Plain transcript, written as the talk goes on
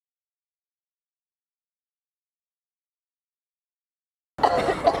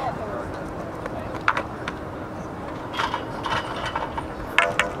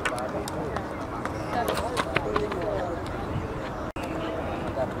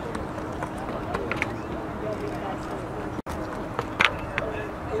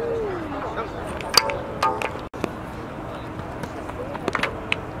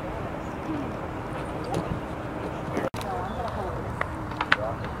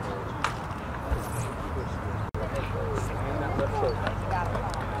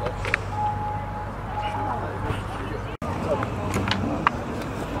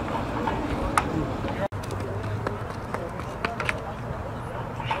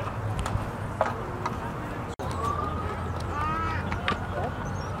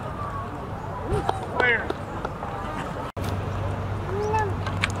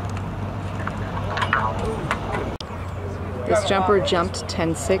This jumper jumped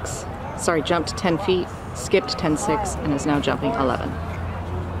 10.6, sorry, jumped 10 feet, skipped 10.6, and is now jumping 11.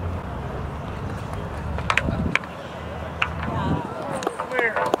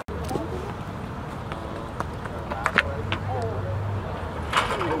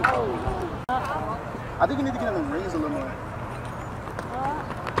 I think you need to get in the rings a little more.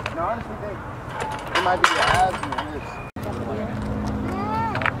 No, I honestly think it might be your abs and your hips.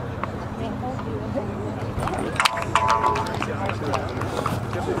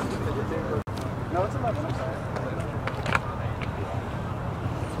 No, it's 11, I'm sorry.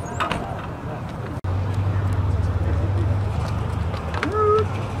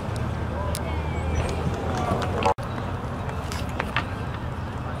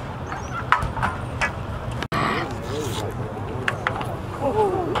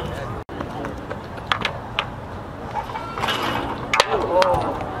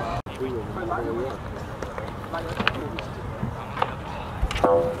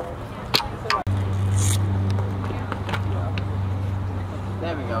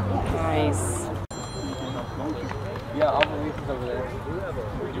 There we go. Nice. Yeah, all the leases over there.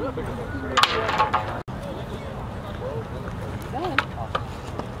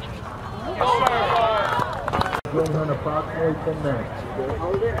 Going on approximately 10 minutes.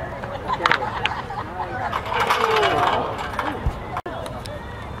 Hold it.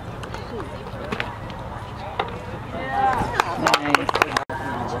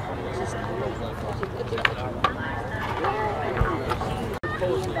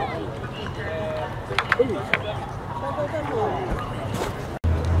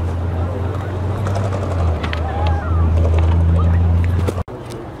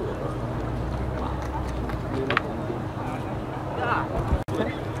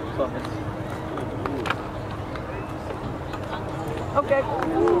 Okay.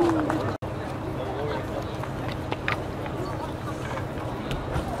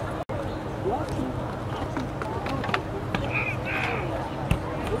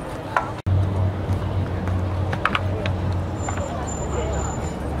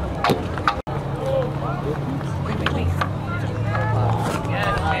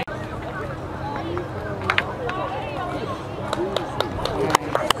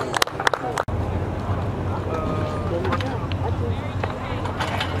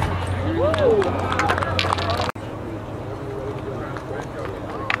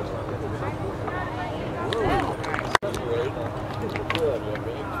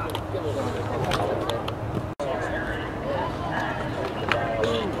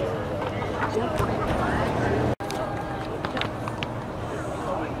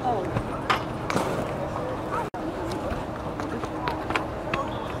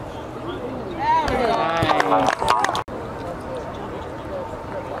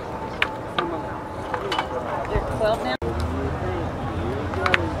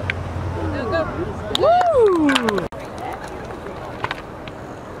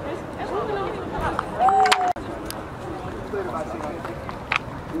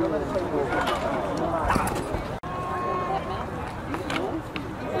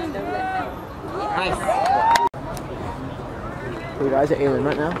 The guys at Alien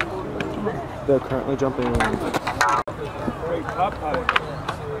right now, they're currently jumping. Man.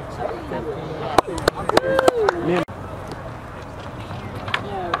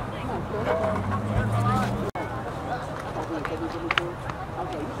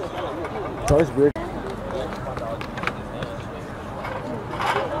 It's always weird.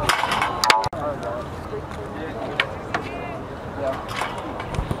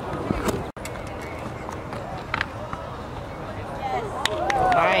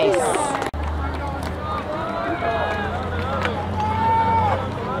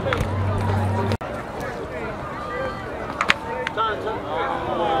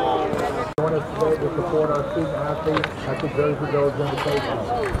 support our student athletes at the Jersey Girls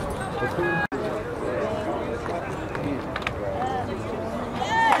Invitational. The team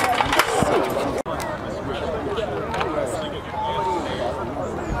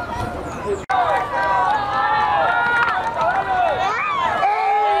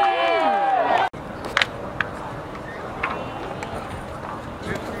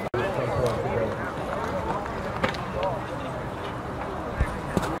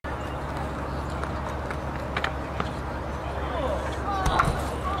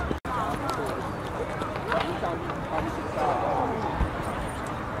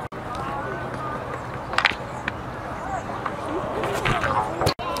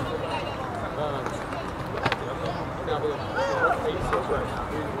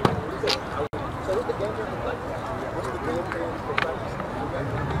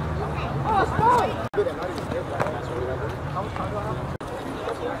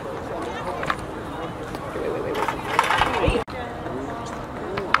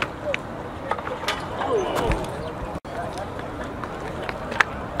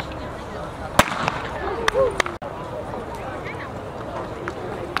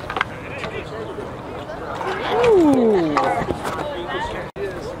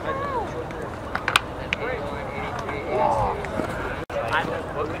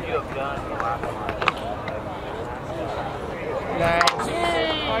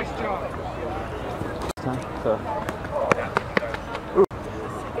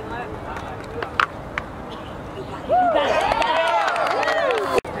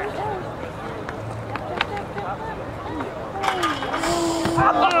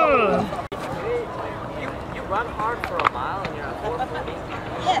You run hard for a mile and you're at 4:40.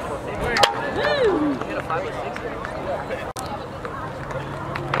 Yes. You hit a 5 or 6.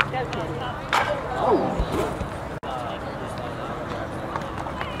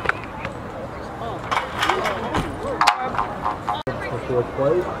 for fourth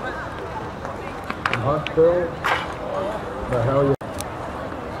place. In Huntsville, the hell yeah.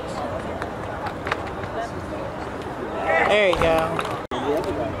 There you go.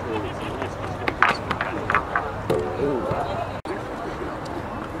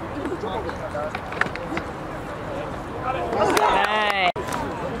 Nice.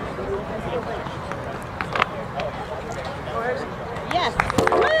 Yes.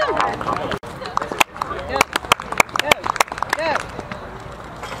 Woo! Go.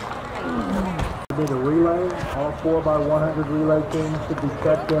 Be the relay. All 4x100 relay teams should be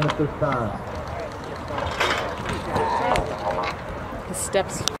checked in at this time. His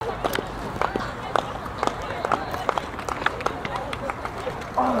steps.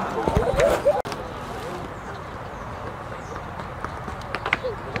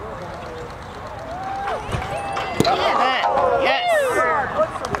 Yes.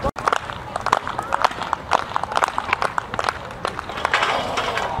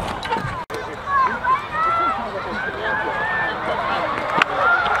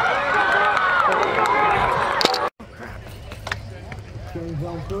 Change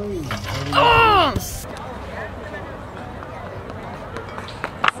on 3. This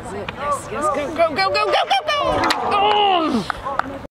is it. Yes, yes. Go.